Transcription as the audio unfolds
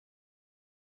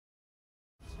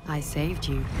I saved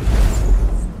you.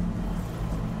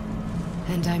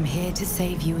 And I'm here to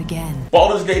save you again.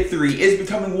 Baldur's Gate 3 is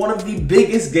becoming one of the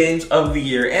biggest games of the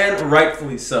year, and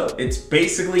rightfully so. It's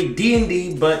basically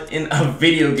D&D, but in a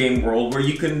video game world where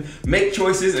you can make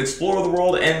choices, explore the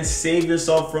world, and save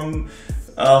yourself from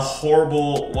a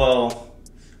horrible, well,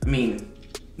 I mean,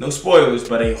 no spoilers,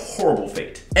 but a horrible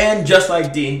fate. And just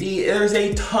like D&D, there's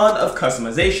a ton of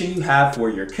customization you have for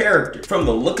your character. From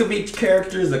the look of each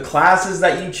character, the classes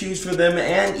that you choose for them,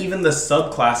 and even the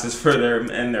subclasses for them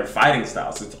and their fighting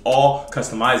styles. It's all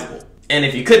customizable. And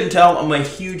if you couldn't tell, I'm a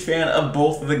huge fan of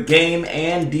both the game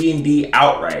and D&D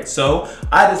outright. So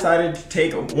I decided to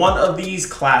take one of these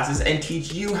classes and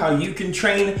teach you how you can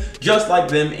train just like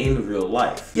them in real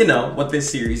life. You know, what this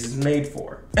series is made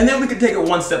for. And then we can take it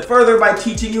one step further by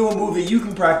teaching you a move that you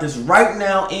can practice right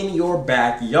now in your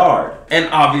backyard. And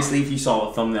obviously, if you saw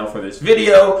the thumbnail for this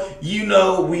video, you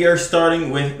know we are starting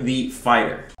with the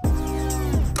fighter.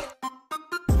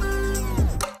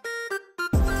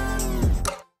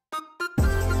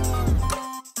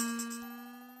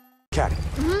 Cat,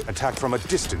 attack from a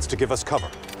distance to give us cover.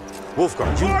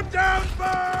 Wolfguard, you... Lock down,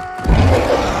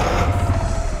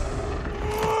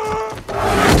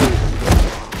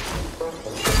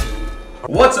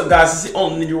 What's up, guys? It's the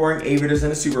only ninja wearing aviators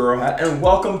and a superhero hat, and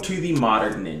welcome to the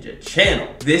Modern Ninja channel.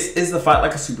 This is the Fight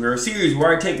Like a Superhero series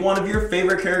where I take one of your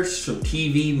favorite characters from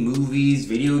TV, movies,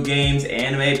 video games,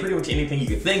 anime, pretty much anything you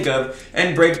could think of,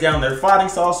 and break down their fighting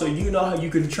style so you know how you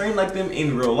can train like them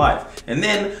in real life. And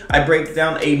then I break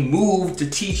down a move to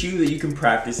teach you that you can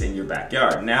practice in your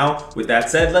backyard. Now, with that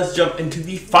said, let's jump into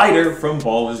the fighter from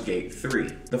Baldur's Gate 3.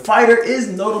 The fighter is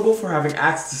notable for having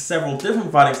access to several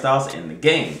different fighting styles in the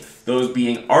game. Those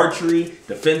being archery,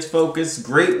 defense focus,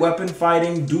 great weapon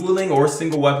fighting, dueling or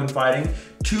single weapon fighting,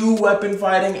 two weapon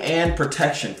fighting, and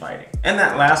protection fighting. And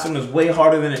that last one was way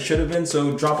harder than it should have been,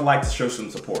 so drop a like to show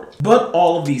some support. But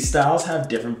all of these styles have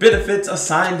different benefits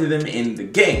assigned to them in the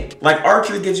game. Like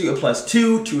archery gives you a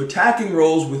 +2 to attacking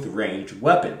rolls with ranged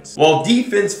weapons, while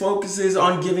defense focuses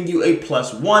on giving you a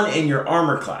 +1 in your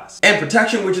armor class. And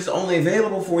protection, which is only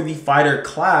available for the fighter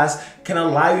class, can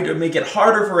allow you to make it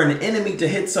harder for an enemy to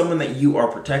hit someone that you are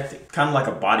protecting, kind of like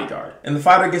a bodyguard. And the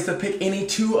fighter gets to pick any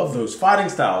two of those fighting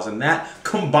styles, and that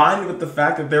combined with the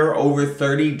fact that there are over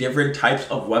 30 different types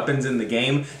of weapons in the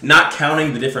game, not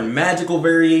counting the different magical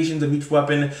variations of each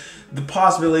weapon, the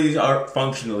possibilities are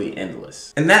functionally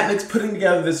endless. And that makes putting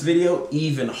together this video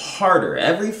even harder.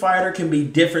 Every fighter can be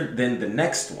different than the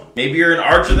next one. Maybe you're an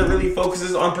archer that really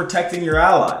focuses on protecting your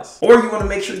allies, or you want to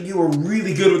make sure you are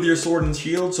really good with your sword and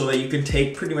shield so that you can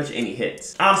take pretty much any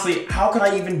hits. Honestly, how could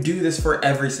I even do this for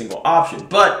every single option?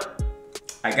 But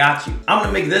I got you. I'm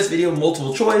gonna make this video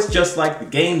multiple choice just like the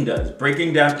game does,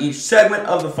 breaking down each segment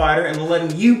of the fighter and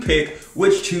letting you pick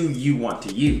which two you want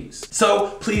to use.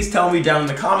 So please tell me down in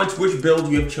the comments which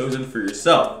build you have chosen for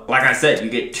yourself. Like I said, you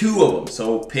get two of them,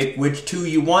 so pick which two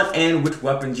you want and which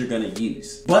weapons you're gonna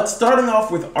use. But starting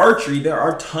off with archery, there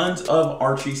are tons of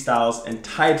archery styles and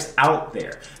types out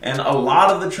there, and a lot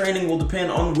of the training will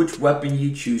depend on which weapon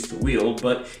you choose to wield.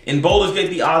 But in Baldur's Gate,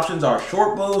 the options are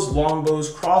short bows, long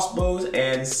bows, crossbows,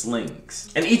 and slings.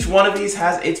 And each one of these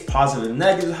has its positives and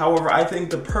negatives. However, I think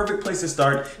the perfect place to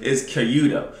start is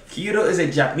Kyudo. Kyudo is a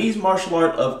Japanese martial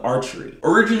art of archery,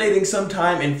 originating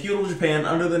sometime in feudal Japan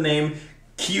under the name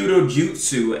Kyudo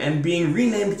Jutsu and being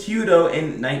renamed Kyudo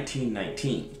in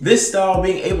 1919. This style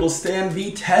being able to stand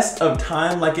the test of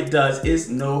time like it does is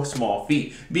no small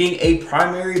feat, being a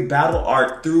primary battle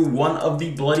art through one of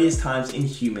the bloodiest times in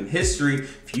human history,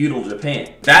 feudal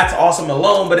Japan. That's awesome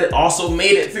alone, but it also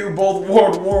made it through both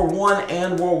World War I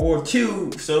and World War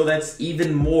II, so that's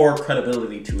even more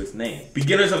credibility to its name.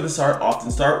 Beginners of this art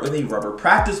often start with a rubber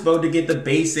practice bow to get the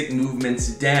basic movements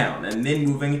down, and then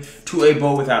moving to a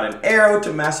bow without an arrow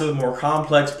to master the more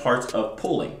complex parts of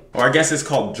pulling. Or I guess it's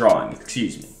called drawing,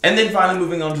 excuse me. And then finally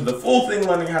moving on to the full thing,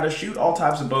 learning how to shoot all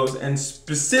types of bows and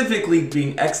specifically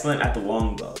being excellent at the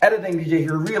longbow. Editing DJ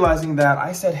here, realizing that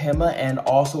I said Hema and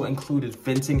also included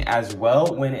fencing as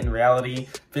well, when in reality,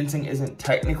 fencing isn't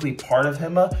technically part of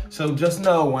Hema. So just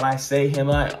know when I say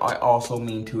Hema, I also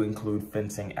mean to include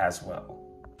fencing as well.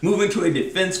 Moving to a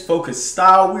defense-focused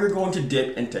style, we're going to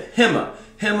dip into Hema.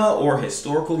 Hema, or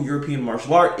historical European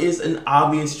martial art, is an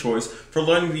obvious choice for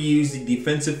learning to use the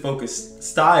defensive-focused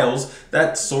styles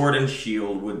that sword and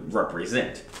shield would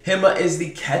represent. Hema is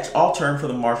the catch-all term for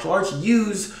the martial arts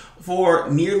used for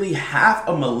nearly half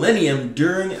a millennium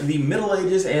during the Middle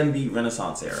Ages and the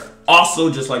Renaissance era.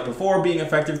 Also, just like before, being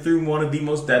effective through one of the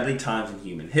most deadly times in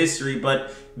human history,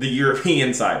 but the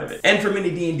European side of it. And for many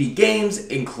D&D games,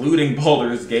 including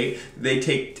Baulders Gate, they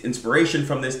take inspiration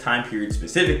from this time period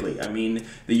specifically. I mean,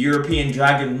 the European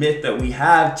dragon myth that we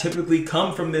have typically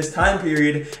come from this time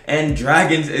period, and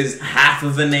dragons is half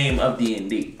of the name of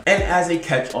D&D. And as a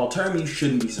catch-all term, you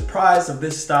shouldn't be surprised if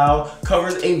this style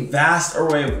covers a vast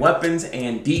array of weapons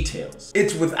and details.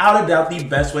 It's without a doubt the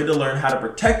best way to learn how to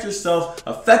protect yourself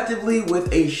effectively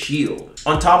with a shield.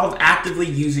 On top of actively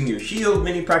using your shield,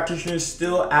 many practitioners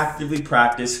still actively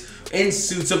practice in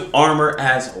suits of armor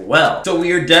as well. So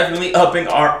we are definitely upping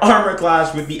our armor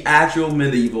class with the actual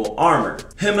medieval armor.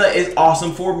 Hema is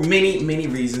awesome for many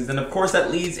reasons, and of course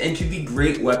that leads into the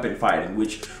great weapon fighting,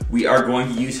 which we are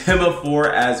going to use Hema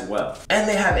for as well. And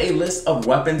they have a list of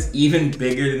weapons even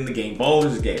bigger than the game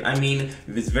Baulders Gate. I mean,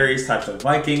 there's various types of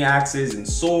Viking axes and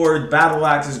swords, battle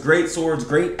axes,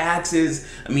 great axes.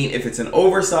 I mean, if it's an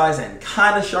oversized and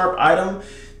kind of sharp item,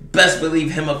 best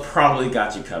believe Hema probably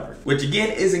got you covered, which again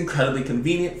is incredibly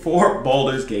convenient for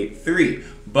Baldur's Gate 3.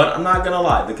 But I'm not gonna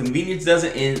lie, the convenience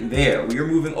doesn't end there. We are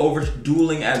moving over to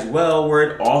dueling as well, where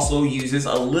it also uses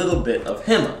a little bit of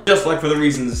Hema, just like for the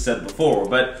reasons I said before,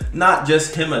 but not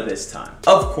just Hema this time.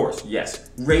 Of course,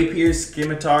 yes, rapiers,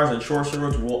 scimitars, and short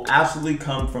swords will absolutely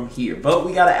come from here, but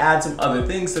we gotta add some other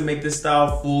things to make this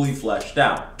style fully fleshed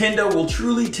out. Kendo will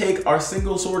truly take our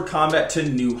single sword combat to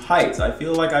new heights. I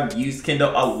feel like I've used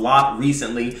Kendo a lot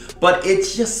recently, but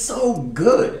it's just so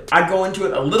good. I go into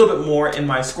it a little bit more in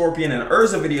my Scorpion and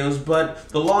Urza videos, but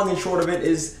the long and short of it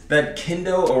is that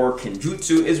Kendo or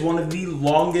Kenjutsu is one of the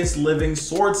longest living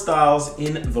sword styles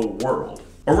in the world,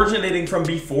 originating from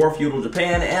before feudal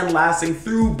Japan and lasting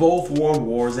through both world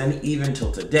wars and even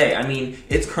till today. I mean,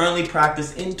 it's currently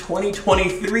practiced in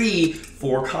 2023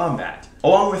 for combat,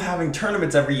 along with having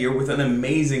tournaments every year with an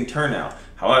amazing turnout.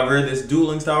 However, this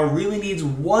dueling style really needs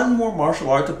one more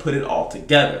martial art to put it all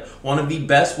together. One of the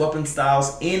best weapon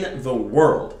styles in the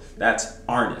world. That's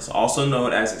Arnis, also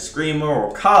known as Eskrima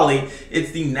or Kali.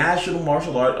 It's the national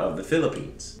martial art of the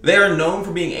Philippines. They are known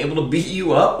for being able to beat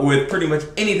you up with pretty much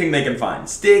anything they can find.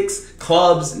 Sticks,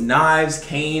 clubs, knives,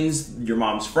 canes, your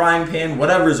mom's frying pan,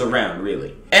 whatever's around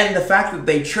really. And the fact that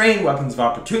they train weapons of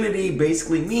opportunity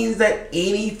basically means that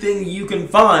anything you can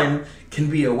find can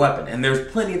be a weapon. And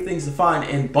there's plenty of things to find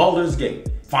in Baldur's Gate.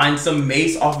 Find some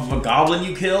mace off of a goblin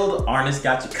you killed, Arnis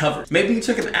got you covered. Maybe you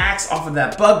took an axe off of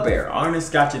that bugbear, Arnis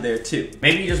got you there too.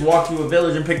 Maybe you just walked through a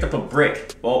village and picked up a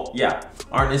brick. Well, yeah,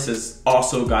 Arnis has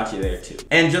also got you there too.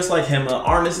 And just like Hema,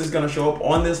 Arnis is gonna show up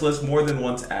on this list more than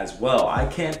once as well. I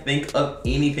can't think of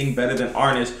anything better than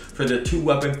Arnis for the two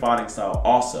weapon fighting style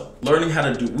also. Learning how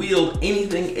to dual wield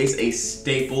anything is a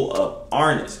staple of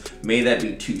Arnis. May that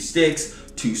be two sticks,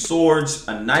 two swords,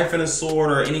 a knife and a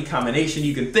sword, or any combination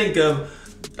you can think of.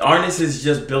 Arnis is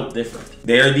just built different.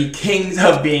 They're the kings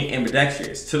of being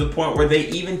ambidextrous, to the point where they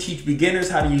even teach beginners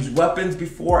how to use weapons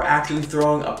before actually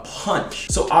throwing a punch.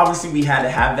 So obviously we had to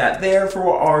have that there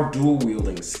for our dual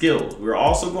wielding skills. We're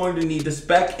also going to need to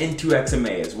spec into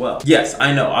XMA as well. Yes,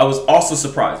 I know, I was also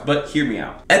surprised, but hear me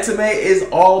out. XMA is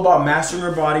all about mastering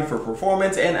your body for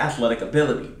performance and athletic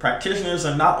ability. Practitioners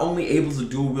are not only able to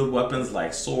dual wield weapons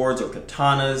like swords or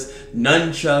katanas,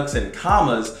 nunchucks, and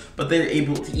kamas, but they're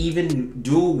able to even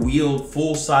dual wield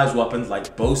full-size weapons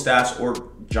like bow staffs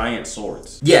or giant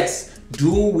swords. Yes,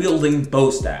 dual wielding bow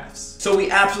staffs. So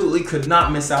we absolutely could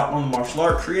not miss out on the martial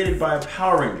art created by a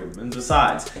Power Ranger. And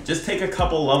besides, just take a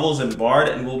couple levels in Bard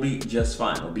and we'll be just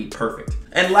fine. It'll be perfect.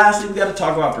 And lastly, we got to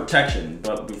talk about protection.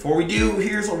 But before we do,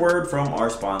 here's a word from our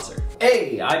sponsor.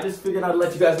 Hey, I just figured I'd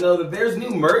let you guys know that there's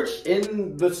new merch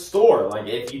in the store. Like,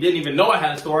 if you didn't even know I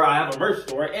had a store, I have a merch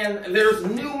store, and there's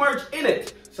new merch in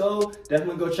it. So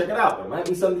definitely go check it out. There might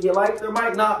be something you like, there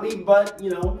might not be, but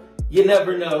you know, you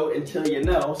never know until you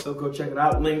know. So go check it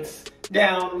out. Links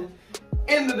down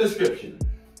in the description.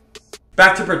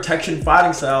 Back to protection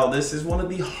fighting style, this is one of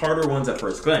the harder ones at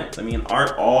first glance. I mean,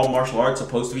 aren't all martial arts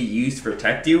supposed to be used to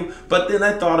protect you? But then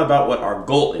I thought about what our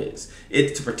goal is.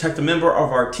 It's to protect a member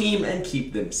of our team and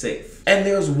keep them safe. And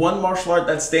there's one martial art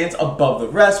that stands above the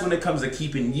rest when it comes to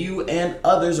keeping you and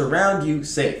others around you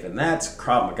safe, and that's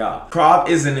Krav Maga. Krav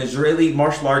is an Israeli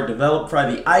martial art developed by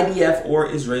the IDF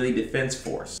or Israeli Defense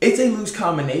Force. It's a loose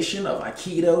combination of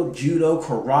Aikido, Judo,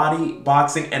 Karate,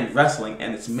 boxing, and wrestling,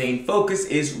 and its main focus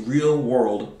is real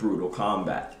world brutal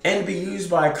combat. And be used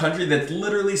by a country that's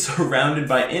literally surrounded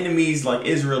by enemies like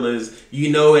Israel is, you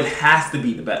know it has to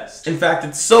be the best. In fact,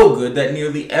 it's so good that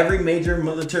nearly every major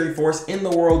military force in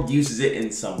the world uses it in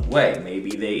some way.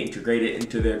 Maybe they integrate it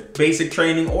into their basic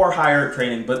training or higher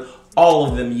training, but all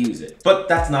of them use it. But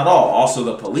that's not all. Also,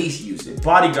 the police use it,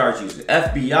 bodyguards use it,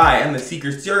 FBI and the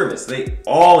Secret Service, they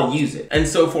all use it. And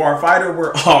so for our fighter,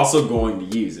 we're also going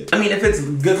to use it. I mean, if it's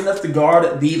good enough to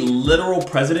guard the literal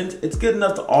president, it's good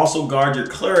enough to also guard your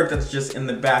cleric that's just in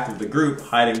the back of the group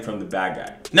hiding from the bad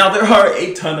guy. Now, there are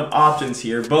a ton of options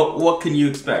here, but what can you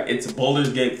expect? It's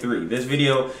Baulders Gate 3. This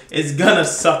video is gonna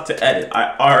suck to edit,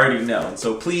 I already know. And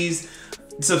so please,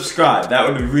 subscribe, that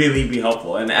would really be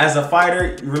helpful. And as a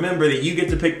fighter, remember that you get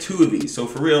to pick 2 of these. So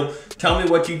for real, tell me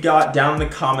what you got down in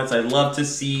the comments. I'd love to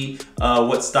see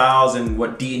what styles and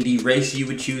what D&D race you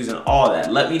would choose and all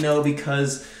that. Let me know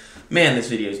because, man, this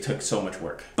video took so much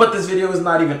work. But this video is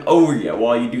not even over yet.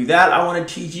 While you do that, I want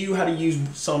to teach you how to use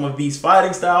some of these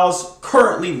fighting styles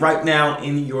currently right now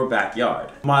in your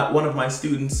backyard. One of my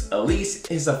students, Elise,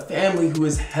 is a family who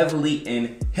is heavily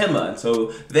in HEMA, and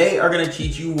so they are going to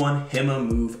teach you one HEMA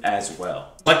move as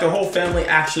well. Like, the whole family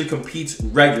actually competes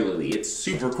regularly. It's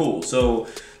super cool. So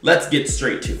let's get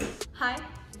straight to it. Hi,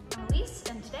 I'm Elise,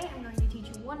 and today I'm going to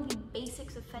teach you one of the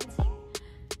basics of fencing,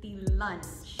 the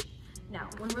lunge. Now,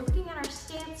 when we're looking at our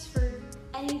stance for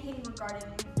anything regarding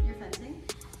your fencing,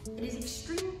 it is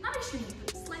not extremely,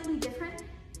 but slightly different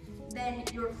than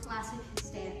your classic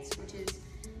stance, which is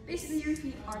basically your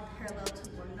feet are parallel to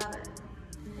one another.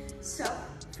 So,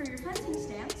 for your fencing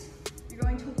stance, you're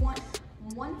going to want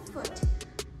one foot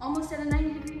almost at a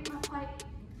 90 degree, not quite,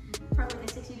 probably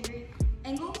like a 60 degree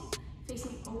angle,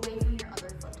 facing away from your other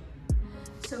foot.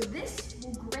 So this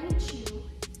will grant you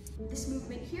this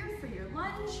movement here for your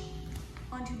lunge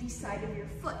onto the side of your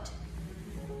foot,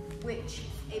 which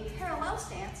a parallel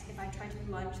stance, if I try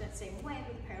to lunge that same way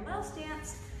with a parallel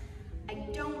stance, I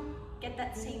don't get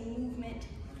that same movement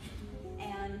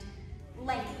and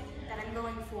length that I'm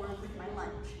going for with my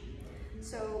lunge.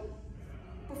 So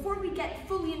before we get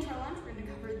fully into our lunge, we're going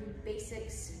to cover the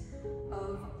basics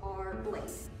of our blade.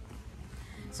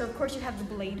 So of course you have the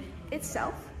blade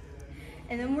itself,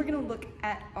 and then we're going to look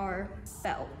at our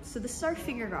belt. So this is our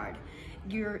finger guard.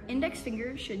 Your index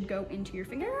finger should go into your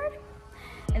finger guard,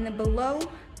 and then below,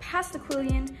 past the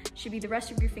quillion, should be the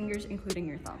rest of your fingers, including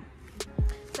your thumb.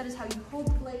 That is how you hold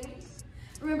the blade.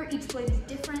 Remember, each blade is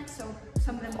different, so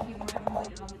some of them will be more heavily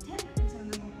bladed on the tip, and some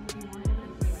of them will be more heavily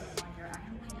bladed on your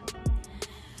actual hand.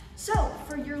 So,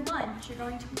 for your lunge, you're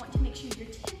going to want to make sure your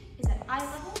tip is at eye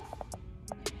level,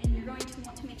 and you're going to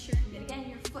want to make sure that, again,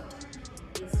 your foot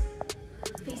is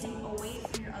facing away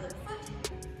from your other foot.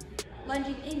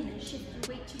 Lunging in, shift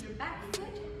your weight to your back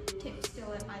foot, tip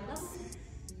still at eye level.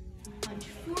 Lunge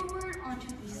forward onto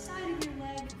the side of your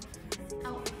leg,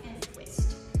 out and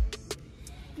twist.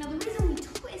 Now the reason we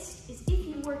twist is if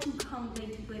you were to come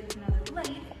blade to blade with another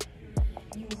blade,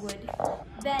 you would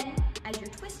then, as you're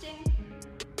twisting,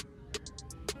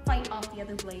 fight off the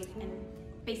other blade and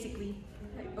basically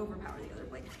overpower the other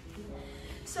blade.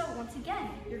 So once again,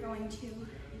 you're going to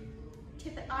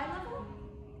tip at eye level,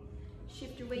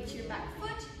 shift your weight to your back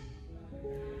foot,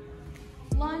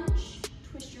 lunge,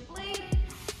 twist your blade,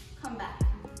 come back.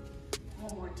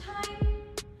 One more time,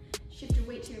 shift your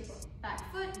weight to your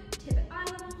back foot, tip at eye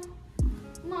level,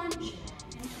 lunge,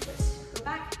 and twist. Go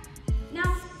back.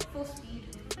 Now, full speed.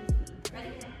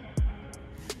 Ready?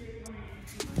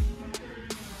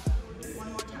 One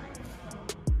more time.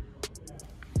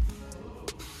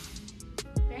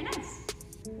 Very nice.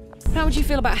 How would you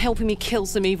feel about helping me kill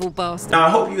some evil bastards? Now, I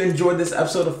hope you enjoyed this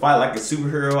episode of Fight Like a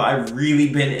Superhero. I've really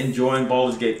been enjoying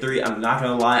Baldur's Gate 3. I'm not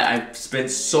gonna lie, I've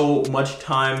spent so much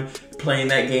time playing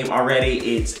that game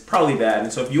already. It's probably bad.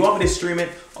 And so if you want me to stream it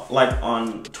like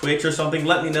on Twitch or something,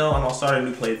 let me know and I'll start a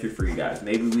new playthrough for you guys.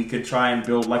 Maybe we could try and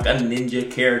build like a ninja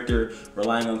character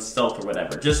relying on stealth or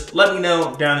whatever. Just let me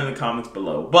know down in the comments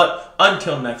below. But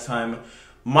until next time,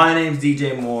 my name's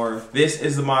DJ Moore. This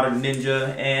is the Modern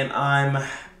Ninja, and I'm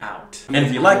out. And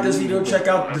if you like this video, check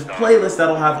out this playlist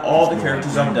that'll have all the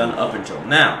characters I've done up until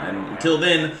now. And until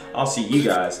then, I'll see you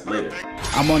guys later.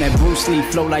 I'm on that Bruce Lee,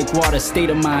 flow like water, state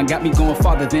of mind. Got me going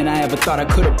farther than I ever thought I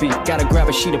could have been. Gotta grab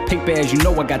a sheet of paper as you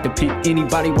know I got the pen.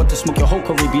 Anybody want to smoke your whole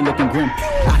career be looking grim.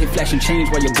 Out here flashing chains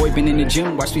while your boy been in the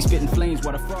gym. Watch me spitting flames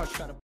while the frogs try to